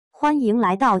欢迎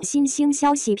来到新星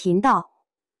消息频道，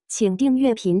请订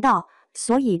阅频道，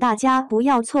所以大家不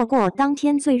要错过当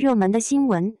天最热门的新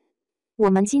闻。我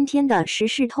们今天的时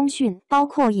事通讯包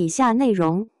括以下内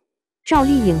容：赵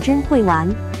丽颖真会玩，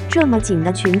这么紧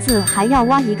的裙子还要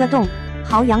挖一个洞，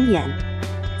好养眼。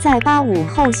在85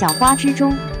后小花之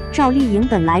中，赵丽颖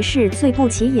本来是最不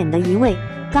起眼的一位，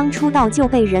刚出道就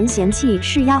被人嫌弃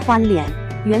是丫鬟脸，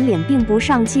圆脸并不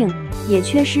上镜，也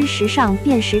缺失时尚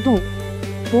辨识度。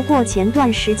不过前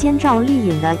段时间赵丽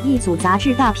颖的一组杂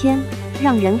志大片，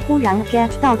让人忽然 get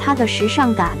到她的时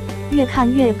尚感，越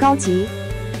看越高级。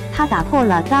她打破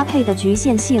了搭配的局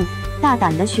限性，大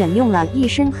胆地选用了一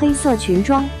身黑色裙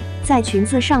装，在裙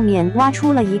子上面挖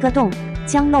出了一个洞，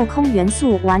将镂空元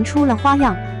素玩出了花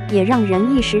样，也让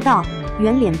人意识到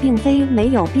圆脸并非没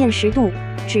有辨识度，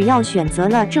只要选择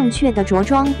了正确的着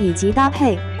装以及搭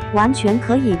配，完全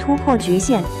可以突破局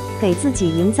限，给自己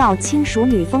营造轻熟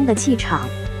女风的气场。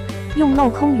用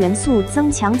镂空元素增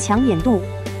强抢眼度，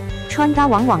穿搭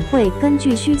往往会根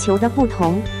据需求的不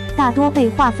同，大多被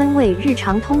划分为日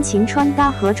常通勤穿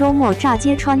搭和周末炸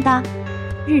街穿搭。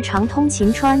日常通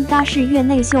勤穿搭是越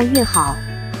内秀越好，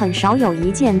很少有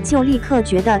一件就立刻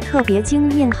觉得特别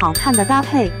惊艳好看的搭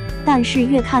配，但是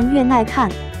越看越耐看，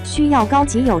需要高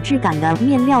级有质感的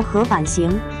面料和版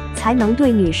型，才能对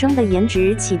女生的颜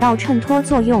值起到衬托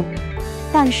作用。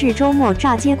但是周末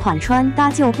炸街款穿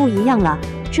搭就不一样了，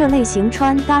这类型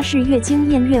穿搭是越惊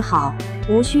艳越好，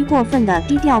无需过分的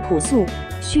低调朴素，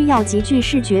需要极具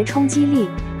视觉冲击力，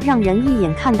让人一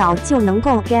眼看到就能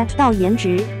够 get 到颜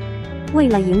值。为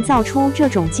了营造出这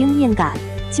种惊艳感，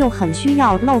就很需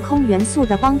要镂空元素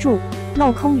的帮助。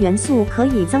镂空元素可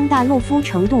以增大露肤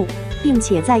程度，并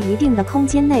且在一定的空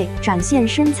间内展现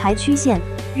身材曲线，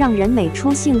让人美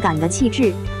出性感的气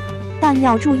质。但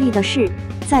要注意的是，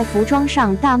在服装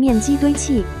上大面积堆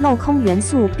砌镂空元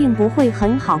素并不会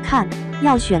很好看，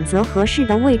要选择合适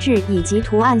的位置以及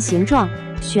图案形状，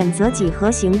选择几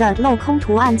何形的镂空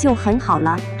图案就很好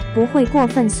了，不会过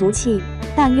分俗气，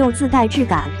但又自带质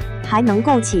感，还能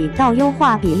够起到优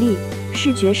化比例、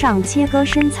视觉上切割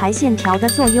身材线条的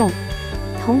作用。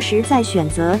同时在选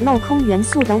择镂空元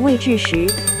素的位置时，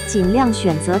尽量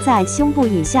选择在胸部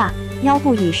以下、腰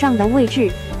部以上的位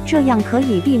置，这样可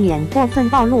以避免过分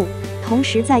暴露。同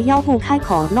时在腰部开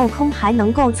口镂空还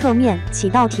能够侧面起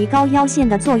到提高腰线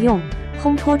的作用，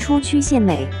烘托出曲线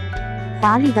美。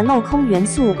华丽的镂空元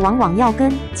素往往要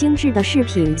跟精致的饰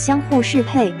品相互适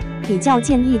配，比较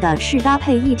建议的是搭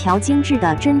配一条精致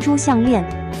的珍珠项链，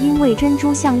因为珍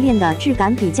珠项链的质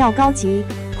感比较高级，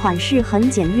款式很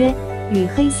简约，与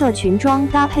黑色裙装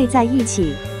搭配在一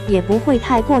起也不会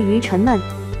太过于沉闷。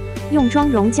用妆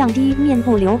容降低面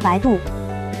部留白度。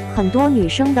很多女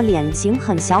生的脸型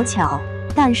很小巧，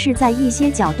但是在一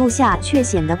些角度下却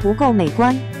显得不够美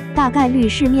观，大概率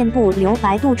是面部留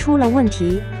白度出了问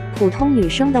题。普通女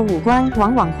生的五官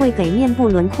往往会给面部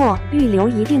轮廓预留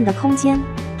一定的空间，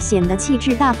显得气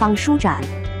质大方舒展。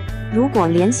如果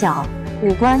脸小，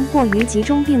五官过于集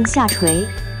中并下垂，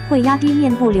会压低面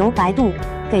部留白度，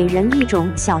给人一种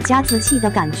小家子气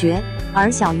的感觉，而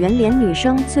小圆脸女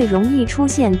生最容易出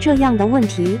现这样的问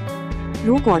题。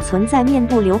如果存在面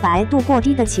部留白度过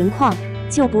低的情况，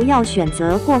就不要选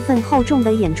择过分厚重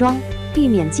的眼妆，避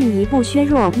免进一步削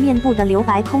弱面部的留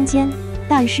白空间。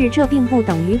但是这并不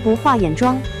等于不画眼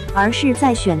妆，而是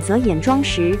在选择眼妆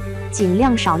时，尽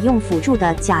量少用辅助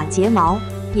的假睫毛、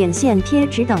眼线贴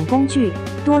纸等工具，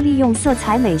多利用色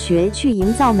彩美学去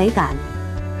营造美感。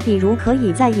比如可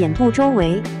以在眼部周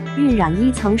围晕染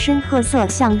一层深褐色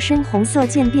向深红色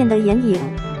渐变的眼影，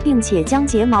并且将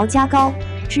睫毛加高，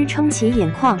支撑起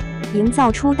眼眶，营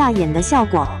造出大眼的效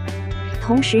果。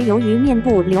同时由于面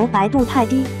部留白度太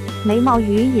低，眉毛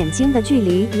与眼睛的距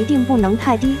离一定不能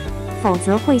太低，否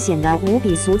则会显得无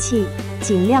比俗气，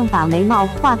尽量把眉毛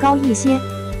画高一些。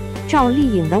赵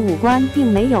丽颖的五官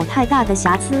并没有太大的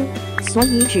瑕疵，所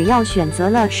以只要选择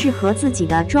了适合自己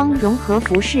的妆容和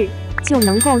服饰，就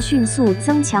能够迅速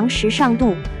增强时尚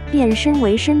度，变身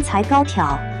为身材高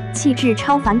挑、气质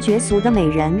超凡绝俗的美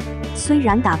人。虽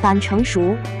然打扮成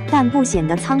熟，但不显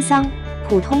得沧桑，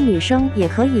普通女生也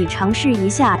可以尝试一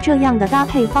下这样的搭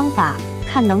配方法，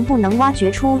看能不能挖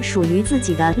掘出属于自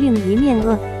己的另一面。